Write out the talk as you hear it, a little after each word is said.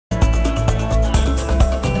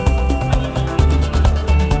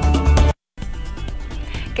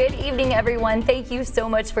Good evening, everyone. Thank you so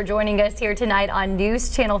much for joining us here tonight on News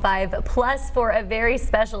Channel 5 Plus for a very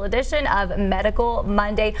special edition of Medical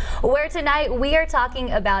Monday, where tonight we are talking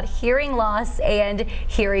about hearing loss and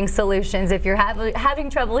hearing solutions. If you're having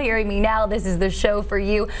trouble hearing me now, this is the show for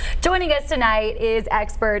you. Joining us tonight is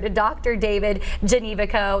expert Dr. David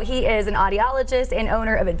Gnewikow. He is an audiologist and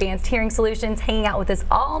owner of Advanced Hearing Solutions, hanging out with us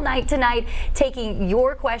all night tonight, taking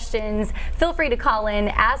your questions. Feel free to call in,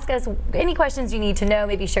 ask us any questions you need to know,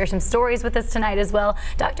 maybe share some stories with us tonight as well.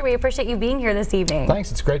 Doctor, we appreciate you being here this evening.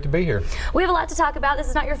 Thanks, it's great to be here. We have a lot to talk about. This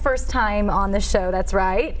is not your first time on the show, that's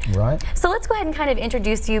right? Right. So let's go ahead and kind of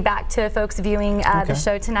introduce you back to folks viewing the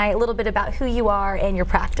show tonight, a little bit about who you are and your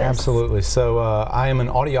practice. Absolutely. So I am an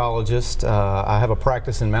audiologist. I have a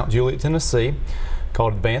practice in Mount Juliet, Tennessee,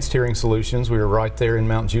 called Advanced Hearing Solutions. We were right there in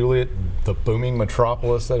Mount Juliet, the booming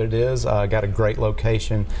metropolis that it is. Got a great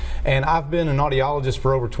location. And I've been an audiologist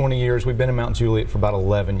for over 20 years. We've been in Mount Juliet for about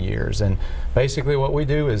 11 years. And basically what we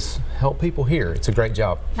do is help people hear. It's a great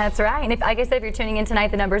job. That's right. And like I said, if you're tuning in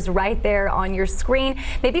tonight, the number's right there on your screen.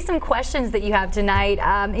 Maybe some questions that you have tonight.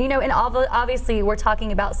 You know, and obviously we're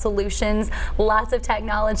talking about solutions, lots of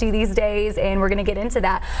technology these days, and we're going to get into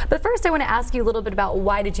that. But first I want to ask you a little bit about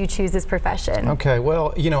why did you choose this profession? Okay.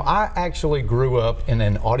 Well, you know, I actually grew up in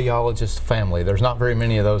an audiologist family. There's not very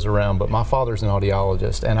many of those around, but my father's an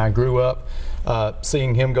audiologist, and I grew up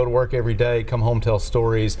seeing him go to work every day, come home, tell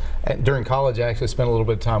stories. And during college, I actually spent a little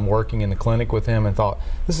bit of time working in the clinic with him and thought,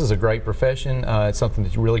 this is a great profession. It's something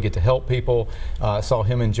that you really get to help people. I saw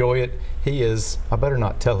him enjoy it. He is, I better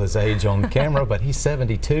not tell his age on the camera, but he's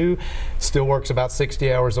 72, still works about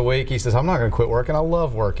 60 hours a week. He says, I'm not going to quit working. I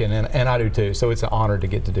love working, and I do too. So it's an honor to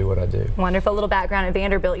get to do what I do. Wonderful. Little background at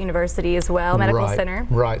Vanderbilt University as well, Medical Center.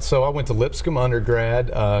 Right. So I went to Lipscomb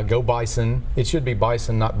undergrad, go Bison. It should be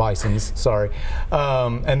Bison, not Bisons, sorry.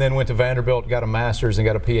 And then went to Vanderbilt, got a master's and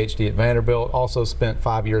got a PhD at Vanderbilt. Also spent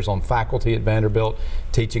 5 years on faculty at Vanderbilt,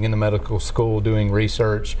 teaching in the medical school, doing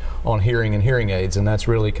research on hearing and hearing aids. And that's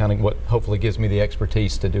really kind of what hopefully gives me the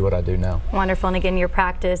expertise to do what I do now. Wonderful. And again, your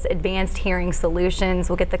practice, Advanced Hearing Solutions.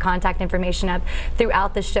 We'll get the contact information up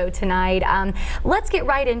throughout the show tonight. Let's get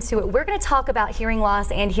right into it. We're going to talk about hearing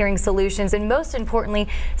loss and hearing solutions, and most importantly,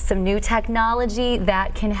 some new technology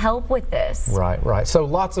that can help with this. Right. So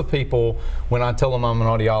lots of people, when I tell them I'm an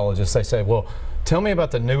audiologist, they say, well, tell me about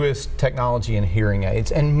the newest technology in hearing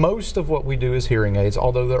aids. And most of what we do is hearing aids,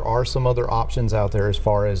 although there are some other options out there as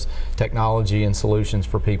far as technology and solutions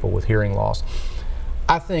for people with hearing loss.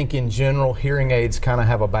 I think in general, hearing aids kind of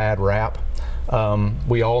have a bad rap.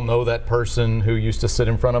 We all know that person who used to sit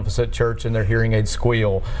in front of us at church and their hearing aid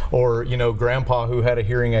squeal, or, you know, grandpa who had a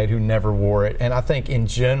hearing aid who never wore it. And I think in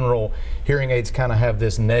general, hearing aids kind of have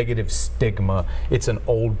this negative stigma. It's an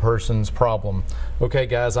old person's problem. Okay,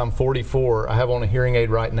 guys, I'm 44. I have on a hearing aid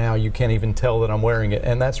right now. You can't even tell that I'm wearing it.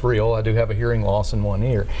 And that's real. I do have a hearing loss in one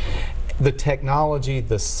ear. The technology,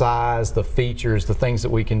 the size, the features, the things that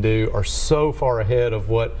we can do are so far ahead of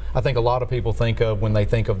what I think a lot of people think of when they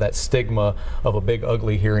think of that stigma of a big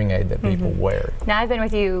ugly hearing aid that people wear. Now, I've been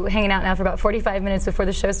with you hanging out now for about 45 minutes before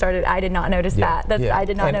the show started. I did not notice that. I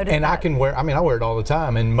did not notice that. And I can wear, I mean, I wear it all the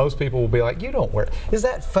time, and most people will be like, you don't wear it. Is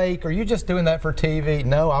that fake? Are you just doing that for TV?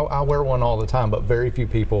 No, I wear one all the time, but very few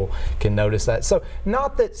people can notice that. So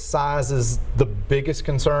not that size is the biggest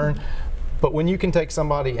concern, but when you can take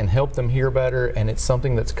somebody and help them hear better, and it's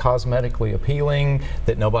something that's cosmetically appealing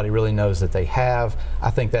that nobody really knows that they have, I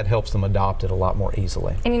think that helps them adopt it a lot more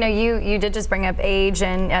easily. And you know, you did just bring up age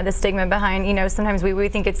and the stigma behind, you know, sometimes we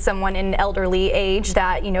think it's someone in elderly age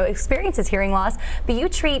that, you know, experiences hearing loss, but you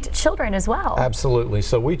treat children as well. Absolutely.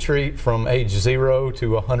 So we treat from age 0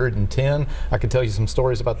 to 110. I could tell you some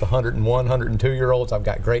stories about the 101, 102-year-olds. I've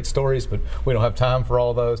got great stories, but we don't have time for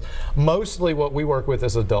all those. Mostly what we work with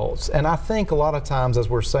is adults. And I think a lot of times, as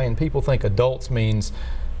we're saying, people think adults means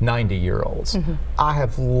 90-year-olds. I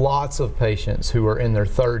have lots of patients who are in their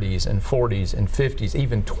 30s and 40s and 50s,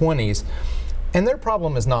 even 20s, and their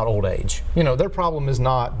problem is not old age. You know, their problem is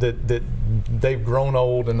not that they've grown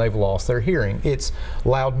old and they've lost their hearing. It's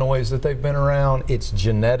loud noise that they've been around, it's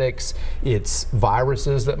genetics, it's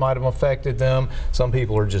viruses that might have affected them. Some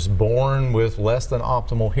people are just born with less than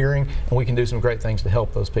optimal hearing, and we can do some great things to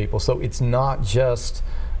help those people. So it's not just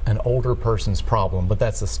an older person's problem, but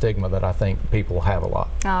that's a stigma that I think people have a lot.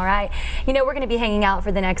 All right. You know, we're going to be hanging out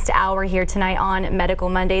for the next hour here tonight on Medical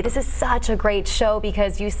Monday. This is such a great show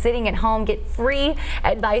because you sitting at home get free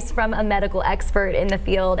advice from a medical expert in the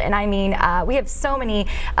field. And I mean, we have so many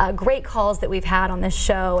great calls that we've had on this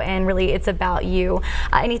show, and really it's about you.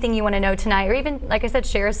 Anything you want to know tonight, or even, like I said,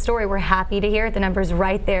 share a story, we're happy to hear it. The number's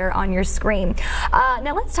right there on your screen.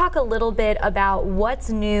 Now let's talk a little bit about what's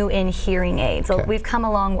new in hearing aids. So we've come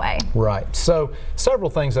a long way. Right. So several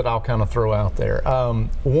things that I'll kind of throw out there.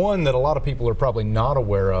 One that a lot of people are probably not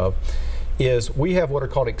aware of is we have what are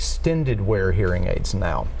called extended wear hearing aids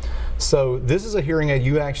now. So this is a hearing aid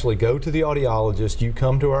you actually go to the audiologist, you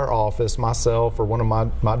come to our office, myself or one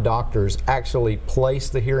of my doctors actually place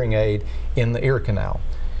the hearing aid in the ear canal.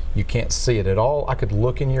 You can't see it at all. I could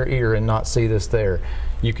look in your ear and not see this there.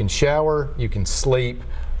 You can shower, you can sleep.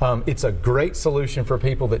 It's a great solution for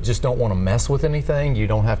people that just don't want to mess with anything. You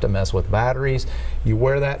don't have to mess with batteries. You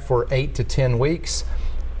wear that for 8 to 10 weeks,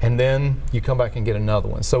 and then you come back and get another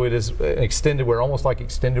one. So it is extended wear, almost like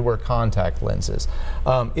extended wear contact lenses.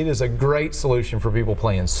 It is a great solution for people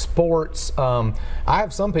playing sports. I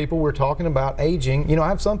have some people, we're talking about aging, you know, I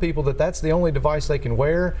have some people that's the only device they can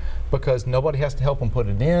wear because nobody has to help them put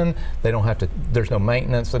it in. They don't have to, there's no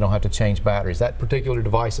maintenance, they don't have to change batteries. That particular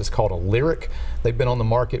device is called a Lyric. They've been on the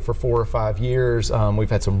market for 4 or 5 years. We've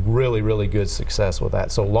had some really, really good success with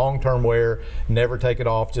that. So long-term wear, never take it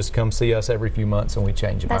off, just come see us every few months and we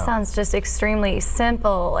change it. That sounds just extremely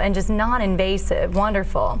simple and just non-invasive.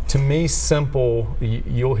 Wonderful. To me, simple.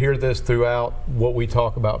 You'll hear this throughout what we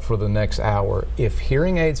talk about for the next hour. If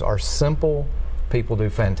hearing aids are simple, people do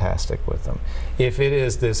fantastic with them. If it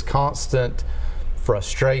is this constant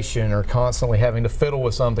frustration or constantly having to fiddle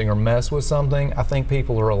with something or mess with something, I think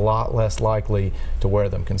people are a lot less likely to wear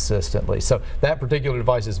them consistently. So that particular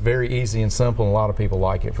device is very easy and simple, and a lot of people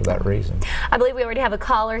like it for that reason. I believe we already have a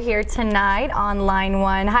caller here tonight on line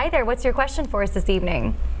 1. Hi there, what's your question for us this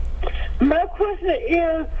evening? My question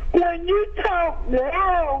is, when you talk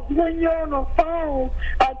loud when you're on the phone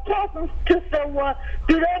or talking to someone,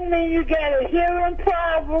 do that mean you got a hearing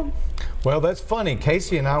problem? Well, that's funny.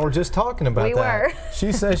 Casey and I were just talking about that. We were.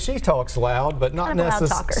 She says she talks loud, but not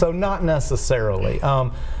necessarily. So not necessarily.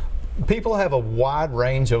 People have a wide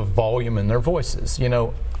range of volume in their voices. You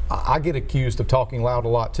know, I get accused of talking loud a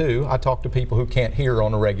lot too. I talk to people who can't hear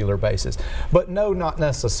on a regular basis. But no, not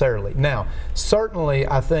necessarily. Now, certainly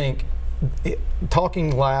I think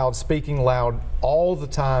talking loud, speaking loud all the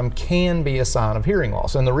time can be a sign of hearing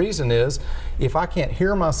loss. And the reason is, if I can't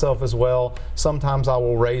hear myself as well, sometimes I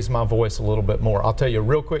will raise my voice a little bit more. I'll tell you a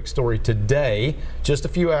real quick story. Today, just a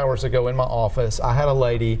few hours ago in my office, I had a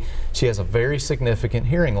lady, she has a very significant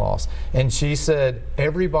hearing loss. And she said,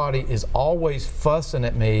 everybody is always fussing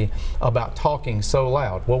at me about talking so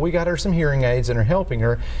loud. Well, we got her some hearing aids and are helping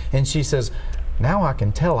her. And she says, now I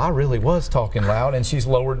can tell I really was talking loud, and she's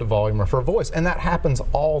lowered the volume of her voice. And that happens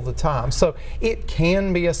all the time. So it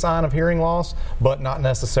can be a sign of hearing loss, but not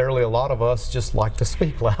necessarily. A lot of us just like to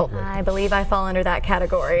speak loudly. I believe I fall under that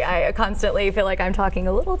category. I constantly feel like I'm talking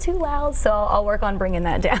a little too loud, so I'll work on bringing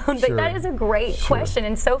that down. But that is a great question,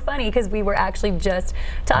 and so funny because we were actually just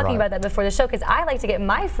talking about that before the show, because I like to get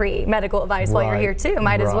my free medical advice while you're here too.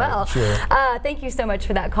 Might as well. Thank you so much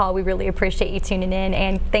for that call. We really appreciate you tuning in,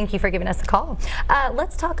 and thank you for giving us a call.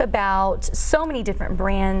 Let's talk about so many different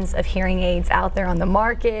brands of hearing aids out there on the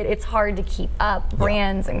market. It's hard to keep up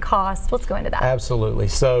brands and costs. Let's go into that. Absolutely.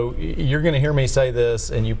 So you're going to hear me say this,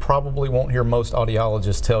 and you probably won't hear most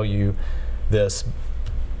audiologists tell you this,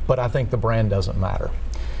 but I think the brand doesn't matter.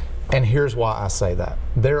 And here's why I say that.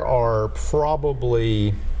 There are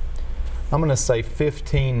probably, I'm going to say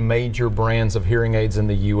 15 major brands of hearing aids in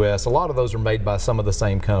the U.S. A lot of those are made by some of the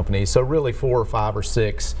same companies, so really 4 or 5 or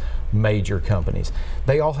 6 major companies.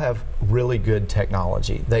 They all have really good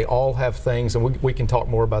technology. They all have things, and we can talk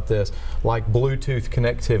more about this, like Bluetooth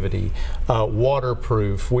connectivity,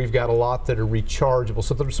 waterproof. We've got a lot that are rechargeable,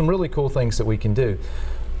 so there's some really cool things that we can do.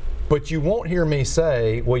 But you won't hear me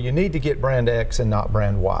say, well, you need to get brand X and not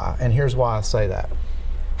brand Y, and here's why I say that.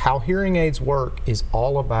 How hearing aids work is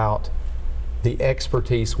all about the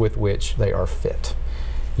expertise with which they are fit.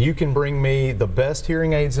 You can bring me the best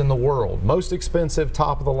hearing aids in the world, most expensive,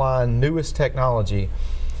 top of the line, newest technology,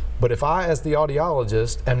 but if I, as the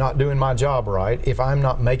audiologist, am not doing my job right, if I'm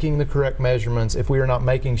not making the correct measurements, if we are not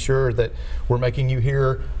making sure that we're making you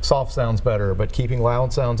hear soft sounds better, but keeping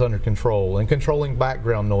loud sounds under control and controlling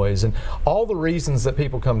background noise and all the reasons that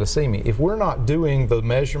people come to see me, if we're not doing the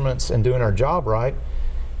measurements and doing our job right,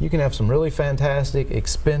 you can have some really fantastic,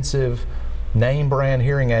 expensive, name brand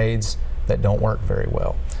hearing aids that don't work very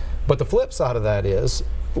well. But the flip side of that is,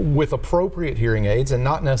 with appropriate hearing aids, and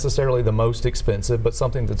not necessarily the most expensive, but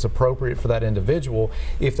something that's appropriate for that individual,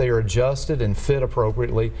 if they are adjusted and fit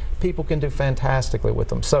appropriately, people can do fantastically with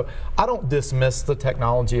them. So I don't dismiss the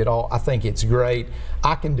technology at all. I think it's great.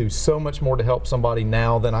 I can do so much more to help somebody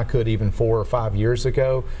now than I could even 4 or 5 years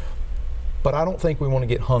ago. But I don't think we want to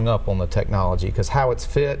get hung up on the technology, because how it's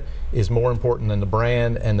fit is more important than the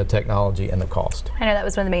brand and the technology and the cost. I know that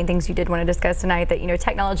was one of the main things you did want to discuss tonight, that, you know,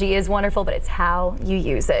 technology is wonderful, but it's how you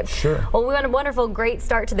use it. Sure. Well, we had a wonderful, great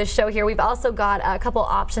start to this show here. We've also got a couple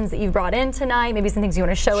options that you've brought in tonight, maybe some things you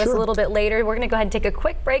want to show us a little bit later. We're going to go ahead and take a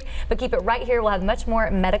quick break, but keep it right here. We'll have much more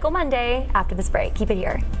Medical Monday after this break. Keep it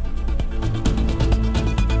here.